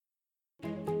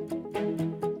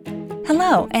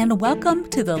Hello, and welcome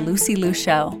to the Lucy Liu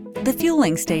Show, the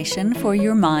fueling station for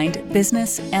your mind,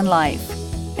 business, and life.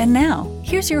 And now,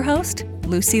 here's your host,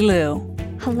 Lucy Liu.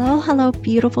 Hello,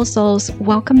 beautiful souls.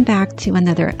 Welcome back to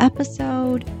another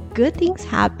episode. Good things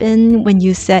happen when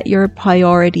you set your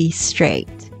priorities straight.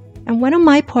 And one of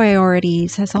my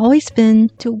priorities has always been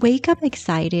to wake up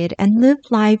excited and live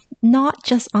life not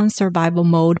just on survival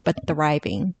mode, but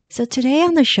thriving. So today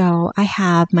on the show, I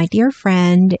have my dear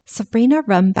friend, Sabrina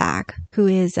Runbeck, who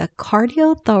is a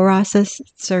cardiothoracic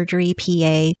surgery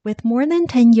PA with more than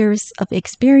 10 years of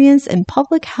experience in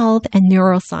public health and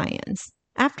neuroscience.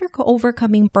 After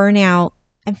overcoming burnout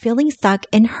and feeling stuck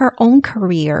in her own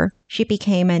career, she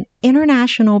became an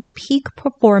international peak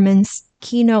performance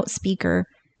keynote speaker.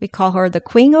 We call her the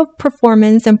Queen of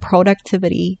Performance and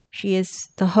Productivity. She is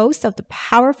the host of the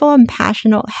Powerful and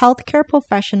Passionate Healthcare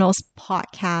Professionals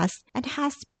podcast and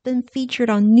has been featured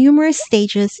on numerous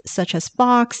stages such as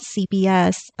Fox,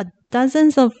 CBS,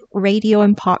 dozens of radio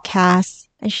and podcasts.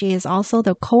 And she is also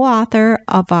the co-author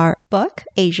of our book,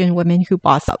 Asian Women Who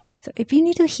Boss Up. So if you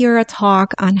need to hear a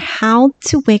talk on how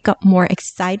to wake up more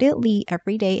excitedly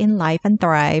every day in life and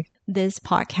thrive, this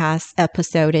podcast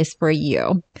episode is for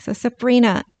you. So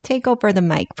Sabrina, take over the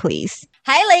mic, please.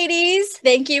 Hi, ladies.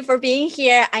 Thank you for being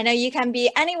here. I know you can be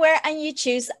anywhere and you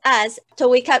choose us to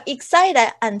wake up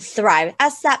excited and thrive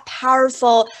as that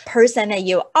powerful person that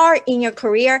you are in your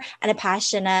career and a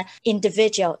passionate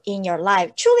individual in your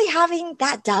life. Truly having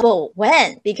that double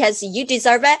win because you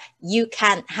deserve it. You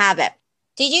can have it.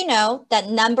 Did you know that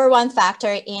number one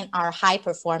factor in our high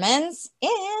performance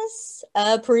is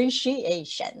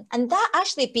appreciation? And that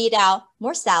actually beat out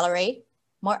more salary,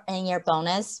 more in-year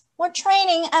bonus, more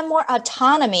training, and more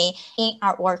autonomy in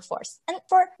our workforce. And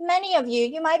for many of you,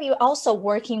 you might be also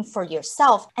working for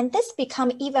yourself. And this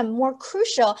becomes even more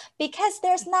crucial because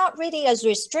there's not really a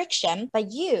restriction,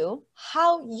 but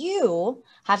how you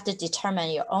have to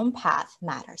determine your own path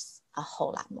matters a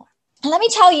whole lot more. Let me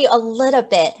tell you a little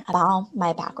bit about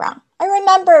my background. I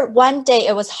remember one day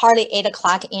it was hardly 8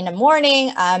 o'clock in the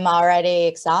morning. I'm already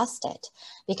exhausted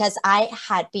because I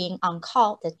had been on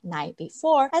call the night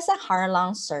before as a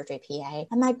heart-lung surgery PA.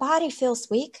 And my body feels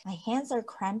weak. My hands are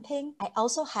cramping. I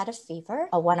also had a fever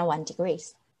of 101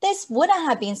 degrees. This wouldn't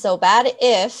have been so bad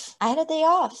if I had a day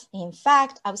off. In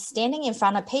fact, I was standing in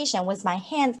front of a patient with my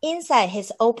hands inside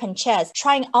his open chest,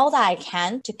 trying all that I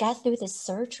can to get through this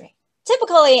surgery.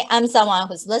 Typically, I'm someone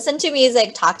who's listened to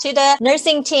music, talked to the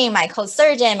nursing team, my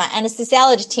co-surgeon, my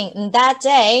anesthesiology team. And that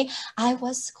day, I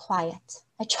was quiet.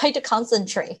 I tried to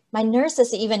concentrate. My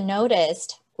nurses even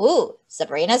noticed, ooh,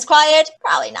 Sabrina's quiet.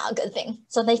 Probably not a good thing.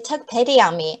 So they took pity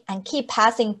on me and keep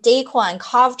passing Dayquil and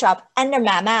cough drop under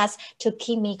my mask to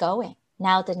keep me going.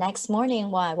 Now, the next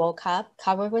morning when I woke up,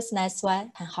 covered with night sweat,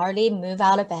 and hardly move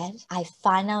out of bed, I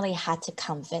finally had to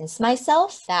convince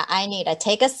myself that I need to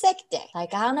take a sick day. I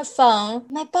got on the phone.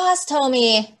 My boss told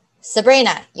me,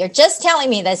 Sabrina, you're just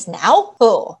telling me this now?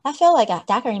 Oh, I feel like a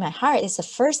dagger in my heart. It's the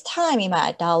first time in my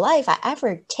adult life I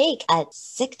ever take a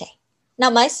sick day. Now,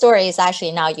 my story is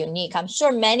actually not unique. I'm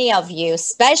sure many of you,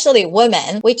 especially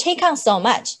women, we take on so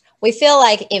much. We feel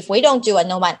like if we don't do it,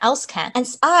 no one else can. And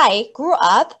I grew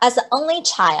up as the only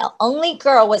child, only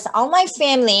girl with all my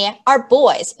family are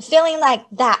boys, feeling like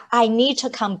that I need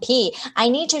to compete. I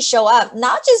need to show up,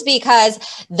 not just because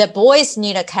the boys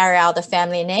need to carry out the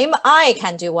family name. I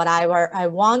can do what I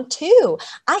want to.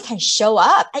 I can show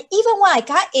up. And even when I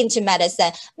got into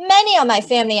medicine, many of my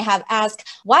family have asked,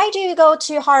 why do you go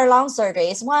to heart-lung surgery?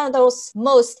 It's one of those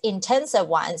most intensive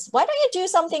ones. Why don't you do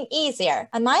something easier?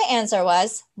 And my answer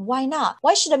was, why not?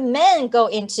 Why should men go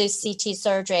into CT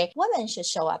surgery? Women should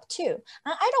show up too.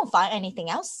 And I don't find anything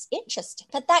else interesting.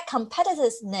 But that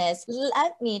competitiveness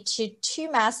led me to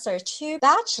 2 master's, 2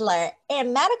 bachelor,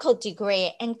 and medical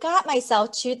degree and got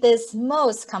myself to this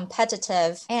most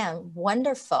competitive and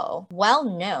wonderful,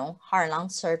 well-known heart-lung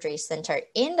surgery center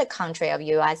in the country of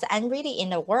US and really in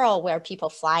the world where people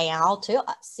fly out to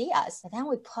see us. But then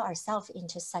we put ourselves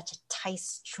into such a tight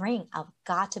string of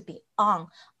got to be on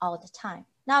all the time.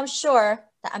 Now, I'm sure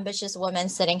the ambitious woman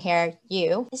sitting here,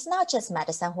 it's not just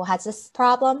medicine who has this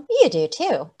problem. You do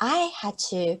too. I had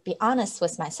to be honest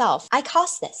with myself. I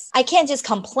caused this. I can't just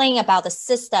complain about the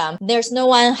system. There's no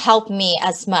one help me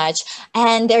as much.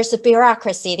 And there's a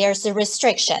bureaucracy. There's the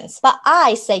restrictions. But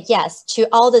I say yes to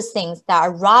all these things that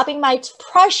are robbing my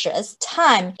precious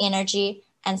time, energy,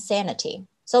 and sanity.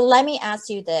 So let me ask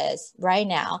you this right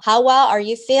now. How well are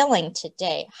you feeling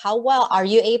today? How well are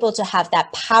you able to have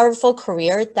that powerful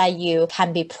career that you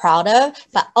can be proud of,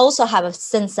 but also have a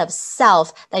sense of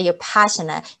self that you're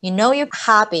passionate, you know you're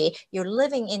happy, you're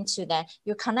living into that,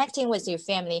 you're connecting with your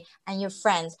family and your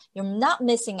friends, you're not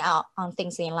missing out on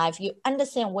things in life, you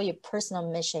understand what your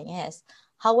personal mission is.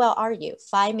 How well are you?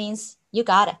 5 means you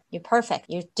got it, you're perfect,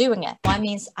 you're doing it. 1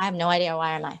 means I have no idea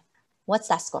why am I. What's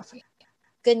that score for you?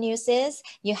 Good news is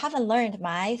you haven't learned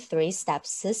my 3-step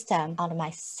system out of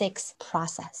my 6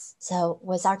 process. So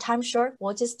with our time short,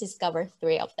 we'll just discover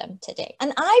 3 of them today.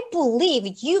 And I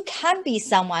believe you can be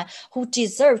someone who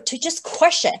deserves to just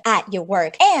crush it at your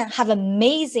work and have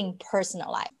amazing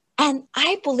personal life. And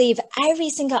I believe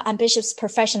every single ambitious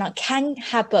professional can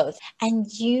have both, and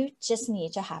you just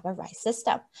need to have a right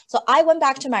system. So I went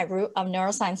back to my root of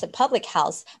neuroscience and public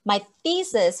health. My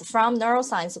thesis from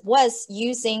neuroscience was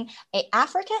using an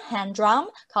African hand drum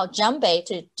called djembe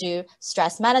to do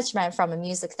stress management from a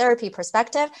music therapy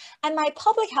perspective. And my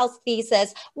public health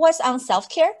thesis was on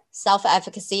self-care,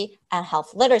 self-efficacy, and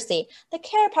health literacy. The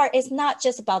care part is not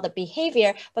just about the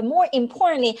behavior, but more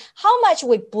importantly, how much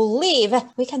we believe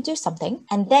we can do something,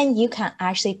 and then you can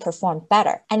actually perform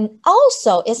better. And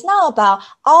also, it's not about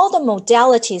all the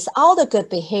modalities, all the good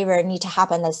behavior need to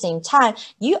happen at the same time.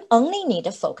 You only need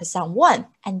to focus on one,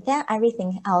 and then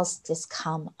everything else just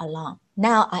come along.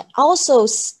 Now, I also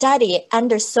study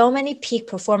under so many peak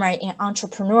performers in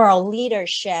entrepreneurial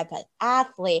leadership,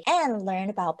 athlete, and learn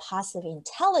about positive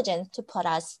intelligence to put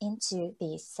us into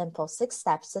the simple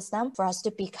 6-step system for us to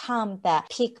become the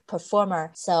peak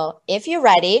performer. So if you're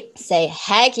ready, say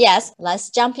heck yes,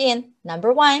 let's jump in.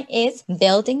 Number 1 is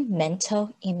building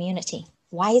mental immunity.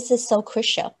 Why is this so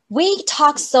crucial? We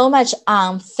talk so much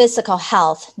on physical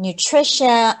health, nutrition,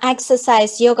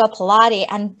 exercise, yoga, Pilates,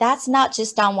 and that's not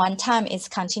just done one time, it's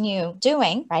continue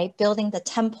doing, right? Building the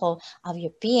temple of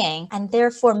your being. And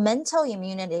therefore, mental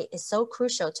immunity is so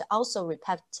crucial to also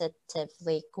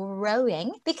repetitively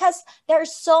growing because there are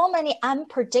so many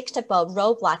unpredictable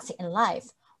roadblocks in life.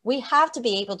 We have to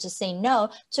be able to say no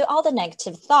to all the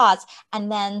negative thoughts,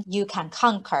 and then you can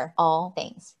conquer all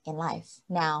things in life.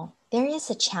 Now, there is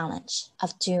a challenge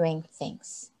of doing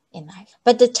things in life,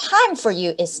 but the time for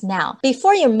you is now,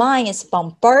 before your mind is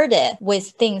bombarded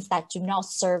with things that do not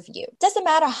serve you. Doesn't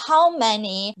matter how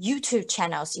many YouTube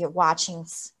channels you're watching,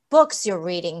 books you're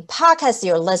reading, podcasts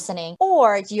you're listening,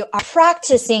 or you are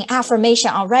practicing affirmation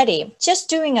already. Just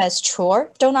doing a chore,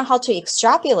 don't know how to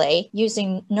extrapolate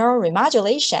using neural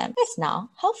remodulation. It's not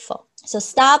helpful. So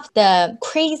stop the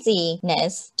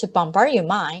craziness to bombard your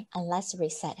mind and let's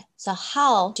reset it. So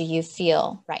how do you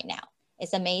feel right now?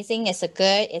 It's amazing. It's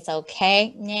good. It's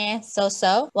okay. Yeah,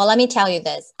 so. Well, let me tell you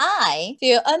this. I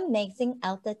feel amazing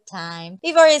all the time.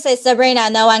 Before you say, Sabrina,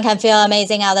 no one can feel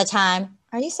amazing all the time.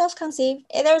 Are you self-conceived?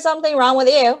 Is there something wrong with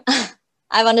you?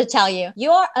 I want to tell you, you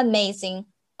are amazing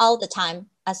all the time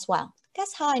as well.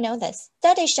 Guess how I know this?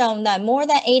 Studies show that more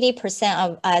than 80%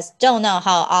 of us don't know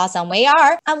how awesome we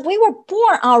are. And we were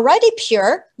born already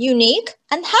pure, unique,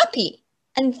 and happy.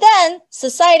 And then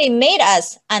society made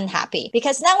us unhappy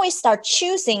because now we start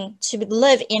choosing to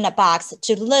live in a box,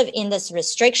 to live in this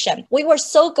restriction. We were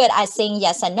so good at saying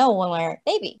yes and no when we were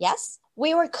baby. Yes,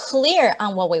 we were clear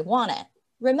on what we wanted.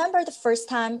 Remember the first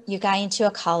time you got into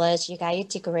a college, you got your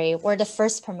degree, or the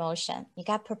first promotion, you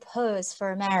got proposed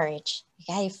for marriage,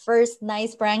 you got your first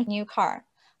nice brand new car.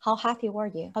 How happy were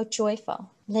you? How joyful?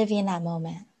 Live in that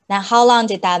moment. Now, how long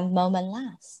did that moment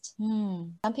last?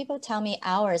 Some people tell me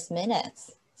hours,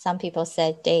 minutes. Some people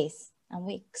said days and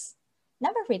weeks.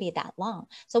 Never really that long.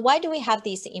 So why do we have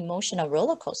these emotional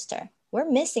roller coaster? We're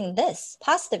missing this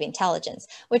positive intelligence,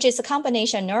 which is a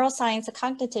combination of neuroscience,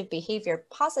 cognitive behavior,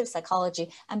 positive psychology,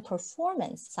 and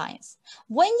performance science.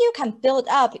 When you can build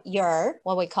up your,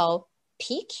 what we call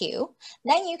PQ,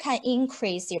 then you can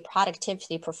increase your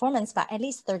productivity performance by at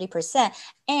least 30%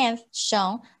 and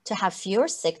shown to have fewer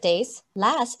sick days,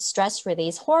 less stress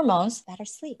release hormones, better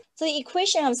sleep. So the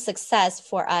equation of success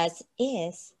for us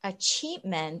is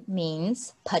achievement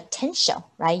means potential,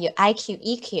 right? Your IQ,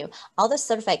 EQ, all the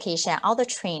certification, all the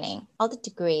training, all the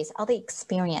degrees, all the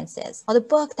experiences, all the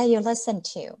book that you listen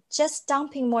to. Just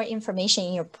dumping more information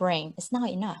in your brain is not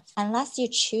enough unless you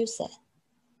choose it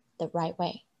the right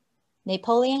way.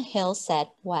 Napoleon Hill said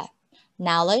what?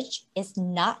 Knowledge is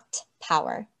not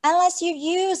power unless you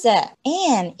use it,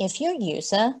 and if you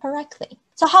use it correctly.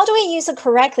 So how do we use it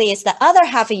correctly is the other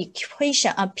half of the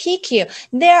equation of PQ.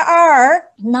 There are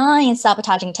 9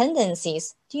 sabotaging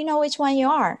tendencies. Do you know which one you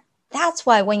are? That's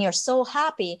why when you're so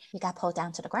happy, you got pulled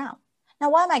down to the ground. Now,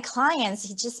 one of my clients,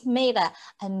 he just made a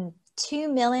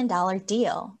 $2 million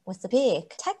deal with a big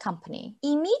tech company.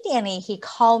 Immediately, he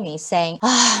called me saying,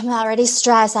 I'm already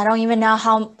stressed. I don't even know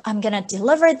how I'm going to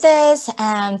deliver this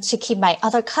and to keep my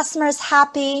other customers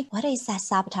happy. What is that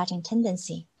sabotaging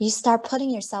tendency? You start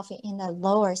putting yourself in a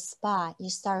lower spot. You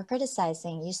start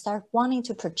criticizing. You start wanting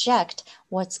to project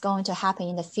what's going to happen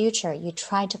in the future. You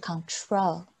try to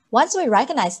control. Once we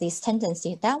recognize these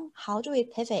tendencies, then how do we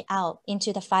pivot out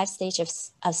into the 5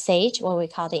 stages of SAGE, what we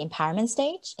call the empowerment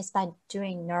stage? It's by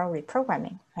doing neural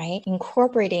reprogramming, right?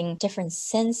 Incorporating different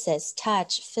senses,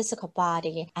 touch, physical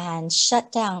body, and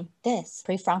shut down this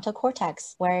prefrontal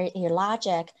cortex where your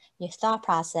logic, your thought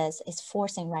process is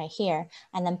forcing right here,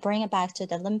 and then bring it back to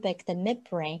the limbic, the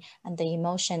midbrain, and the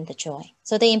emotion, the joy.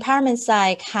 So the empowerment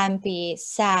side can be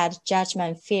sad,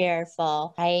 judgment,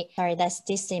 fearful, right? Sorry, that's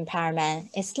disempowerment.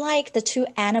 It's like the two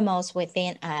animals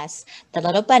within us, the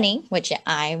little bunny, which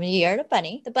you're the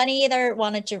bunny. The bunny either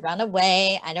wanted to run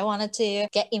away, I don't want to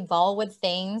get involved with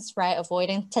things, right?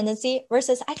 Avoiding tendency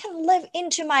versus I can live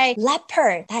into my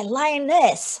leopard, that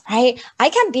lioness, right? I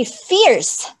can be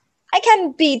fierce. I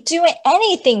can be doing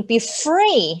anything, be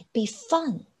free, be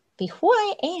fun, be who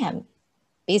I am,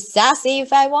 be sassy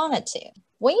if I wanted to.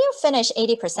 When you finish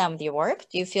 80% of your work,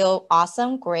 do you feel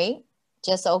awesome, great,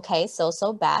 just okay,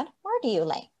 so bad? Where do you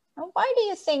lay? And why do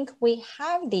you think we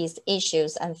have these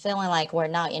issues and feeling like we're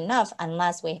not enough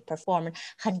unless we perform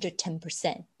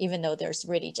 110%, even though there's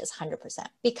really just 100%?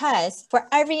 Because for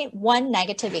every one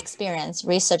negative experience,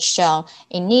 research shown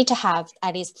you need to have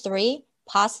at least 3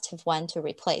 positive ones to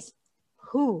replace.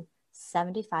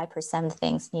 75% of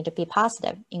things need to be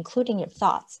positive, including your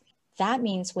thoughts. That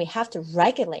means we have to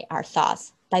regulate our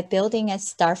thoughts by building a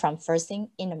start from first thing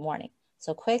in the morning.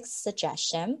 So quick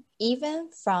suggestion, even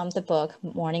from the book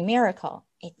Morning Miracle,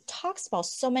 it talks about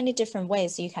so many different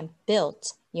ways you can build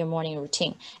your morning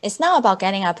routine. It's not about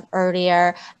getting up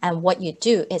earlier and what you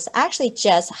do. It's actually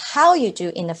just how you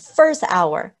do in the first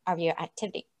hour of your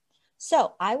activity.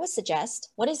 So I would suggest,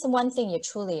 what is the one thing you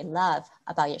truly love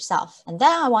about yourself? And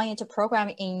then I want you to program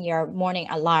in your morning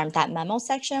alarm, that memo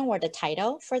section or the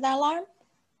title for that alarm.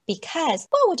 Because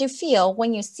what would you feel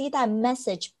when you see that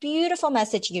message, beautiful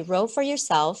message you wrote for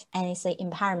yourself, and it's an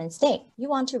empowerment state? You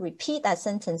want to repeat that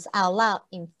sentence out loud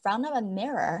in front of a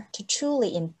mirror to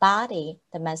truly embody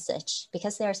the message,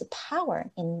 because there's a power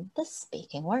in the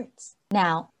speaking words.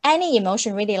 Now, any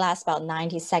emotion really lasts about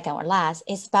 90 seconds or less.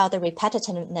 It's about the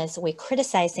repetitiveness we're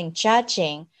criticizing,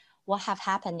 judging what have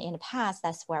happened in the past.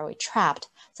 That's where we're trapped.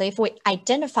 So if we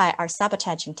identify our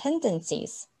sabotaging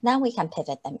tendencies, then we can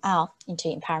pivot them out into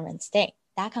empowerment state.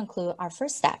 That concludes our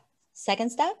first step.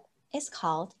 Second step is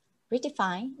called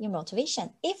redefine your motivation.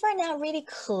 If we're not really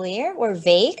clear or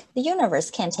vague, the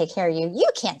universe can't take care of you. You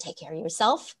can't take care of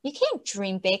yourself. You can't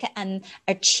dream big and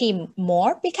achieve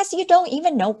more because you don't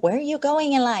even know where you're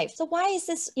going in life. So why is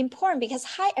this important? Because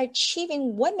high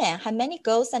achieving women have many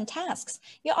goals and tasks.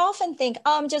 You often think,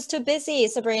 oh, I'm just too busy,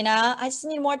 Sabrina. I just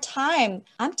need more time.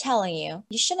 I'm telling you,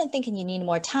 you shouldn't think you need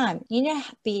more time. You need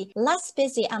to be less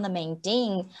busy on the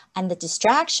mundane and the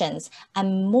distractions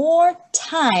and more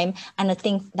time on the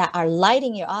things that are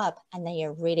lighting you up and that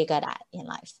you're really good at in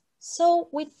life. So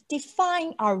we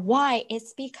define our why.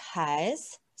 It's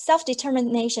because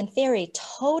self-determination theory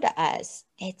told us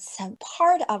it's a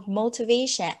part of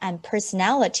motivation and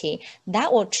personality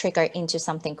that will trigger into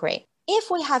something great.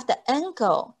 If we have the end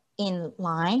goal in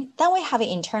line, then we have an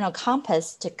internal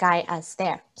compass to guide us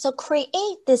there. So create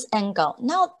this end goal,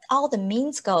 not all the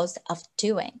means goals of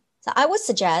doing. So I would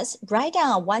suggest write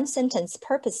down a 1-sentence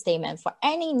purpose statement for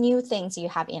any new things you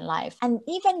have in life. And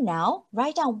even now,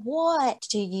 write down what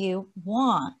do you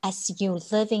want as you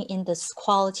living in this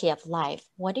quality of life?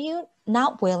 What are you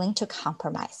not willing to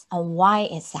compromise? And why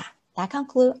is that? That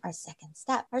concludes our second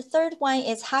step. Our third one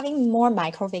is having more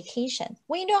micro vacation.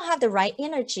 When you don't have the right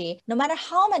energy, no matter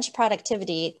how much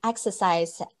productivity,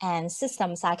 exercise, and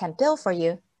systems I can build for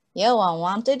you, you won't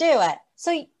want to do it.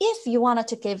 So if you wanted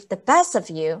to give the best of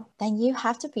you, then you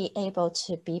have to be able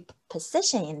to be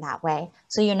positioned in that way.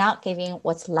 So you're not giving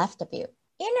what's left of you.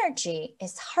 Energy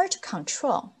is hard to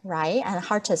control, right? And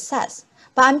hard to assess.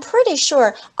 But I'm pretty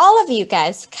sure all of you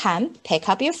guys can pick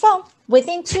up your phone.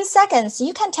 Within 2 seconds,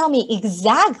 you can tell me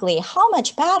exactly how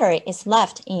much battery is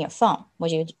left in your phone.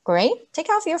 Would you agree? Take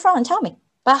off your phone and tell me.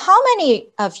 But how many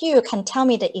of you can tell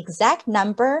me the exact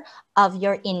number of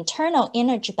your internal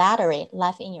energy battery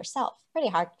left in yourself? Pretty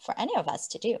hard for any of us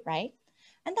to do, right?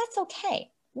 And that's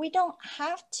okay. We don't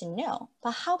have to know.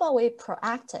 But how about we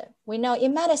proactive? We know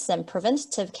in medicine,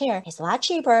 preventative care is a lot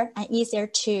cheaper and easier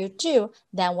to do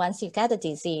than once you get the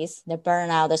disease, the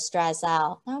burnout, the stress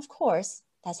out. Now, of course,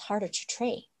 that's harder to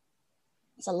treat.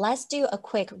 So let's do a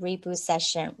quick reboot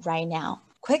session right now.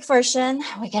 Quick version,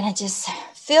 we're gonna just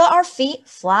feel our feet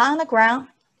flat on the ground.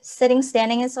 Sitting,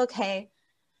 standing is okay.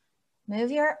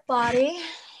 Move your body.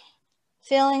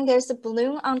 Feeling there's a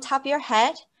balloon on top of your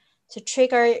head to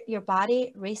trigger your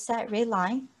body, reset,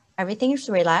 realign. Everything is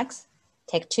relaxed.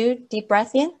 Take 2 deep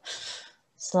breaths in.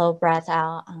 Slow breath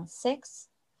out on 6,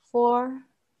 4,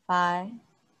 5,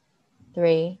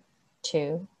 3,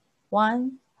 2,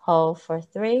 1. Hold for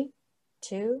 3,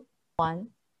 2, 1.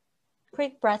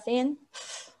 Quick breath in.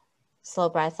 Slow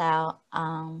breath out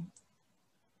on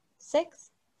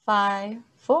 6, 5,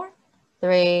 4,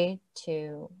 3,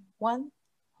 2, 1.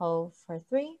 Hold for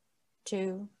 3,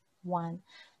 2, 1.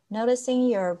 Noticing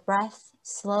your breath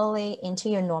slowly into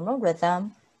your normal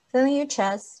rhythm. Feeling your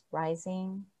chest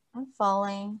rising and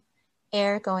falling.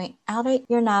 Air going out of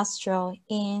your nostril.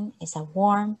 In. Is it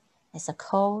warm? Is it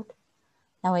cold?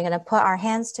 Now we're going to put our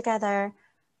hands together,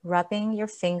 rubbing your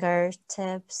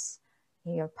fingertips,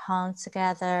 your palms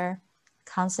together.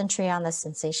 Concentrate on the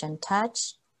sensation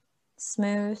touch.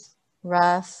 Smooth,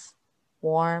 rough,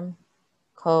 warm,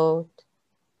 cold.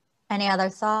 Any other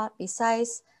thought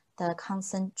besides the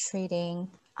concentrating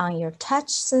on your touch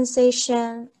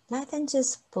sensation? Let them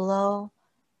just blow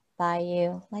by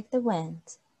you like the wind.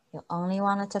 You only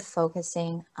wanted to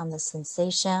focusing on the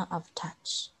sensation of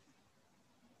touch.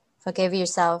 Forgive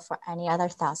yourself for any other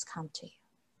thoughts come to you.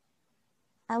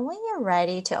 And when you're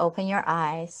ready to open your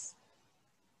eyes,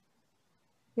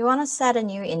 you want to set a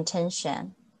new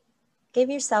intention. Give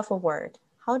yourself a word.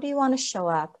 How do you want to show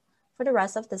up for the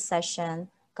rest of the session?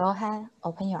 Go ahead,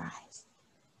 open your eyes.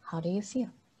 How do you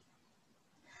feel?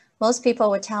 Most people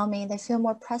would tell me they feel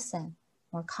more present,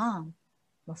 more calm,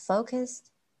 more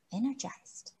focused,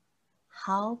 energized.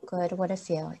 How good would it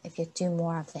feel if you do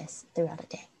more of this throughout the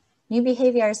day? New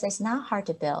behaviors is not hard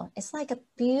to build. It's like a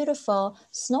beautiful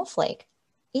snowflake.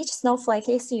 Each snowflake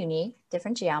is unique,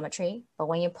 different geometry, but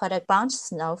when you put a bunch of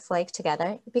snowflakes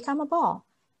together, it becomes a ball.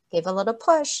 Give a little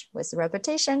push with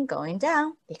repetition going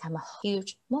down, become a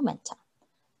huge momentum.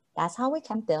 That's how we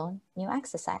can build new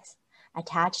exercise.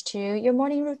 Attached to your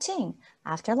morning routine,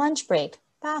 after lunch break,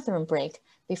 bathroom break,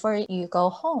 before you go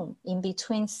home, in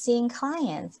between seeing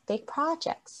clients, big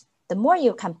projects. The more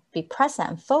you can be present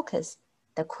and focused,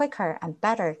 the quicker and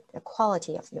better the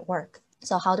quality of your work.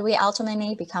 So how do we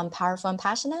ultimately become powerful and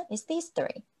passionate? It's these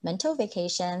 3: mental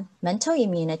vacation, mental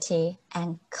immunity,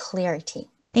 and clarity.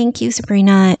 Thank you,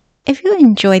 Sabrina. If you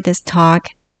enjoyed this talk,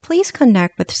 please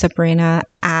connect with Sabrina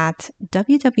at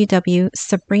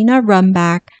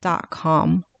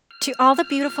www.sabrinarunbeck.com. To all the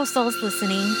beautiful souls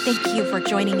listening, thank you for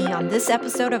joining me on this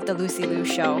episode of The Lucy Liu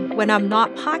Show. When I'm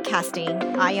not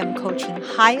podcasting, I am coaching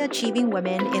high-achieving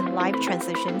women in life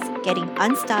transitions, getting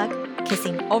unstuck,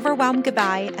 kissing overwhelm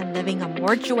goodbye, and living a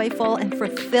more joyful and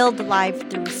fulfilled life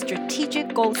through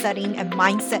strategic goal setting and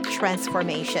mindset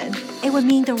transformation. It would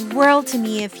mean the world to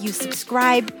me if you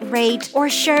subscribe, rate, or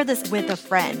share this with a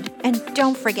friend. And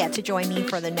don't forget to join me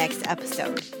for the next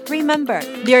episode. Remember,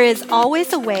 there is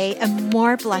always a way and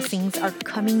more blessings are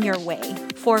coming your way.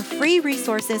 For free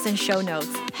resources and show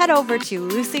notes, head over to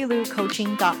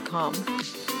lucylucoaching.com.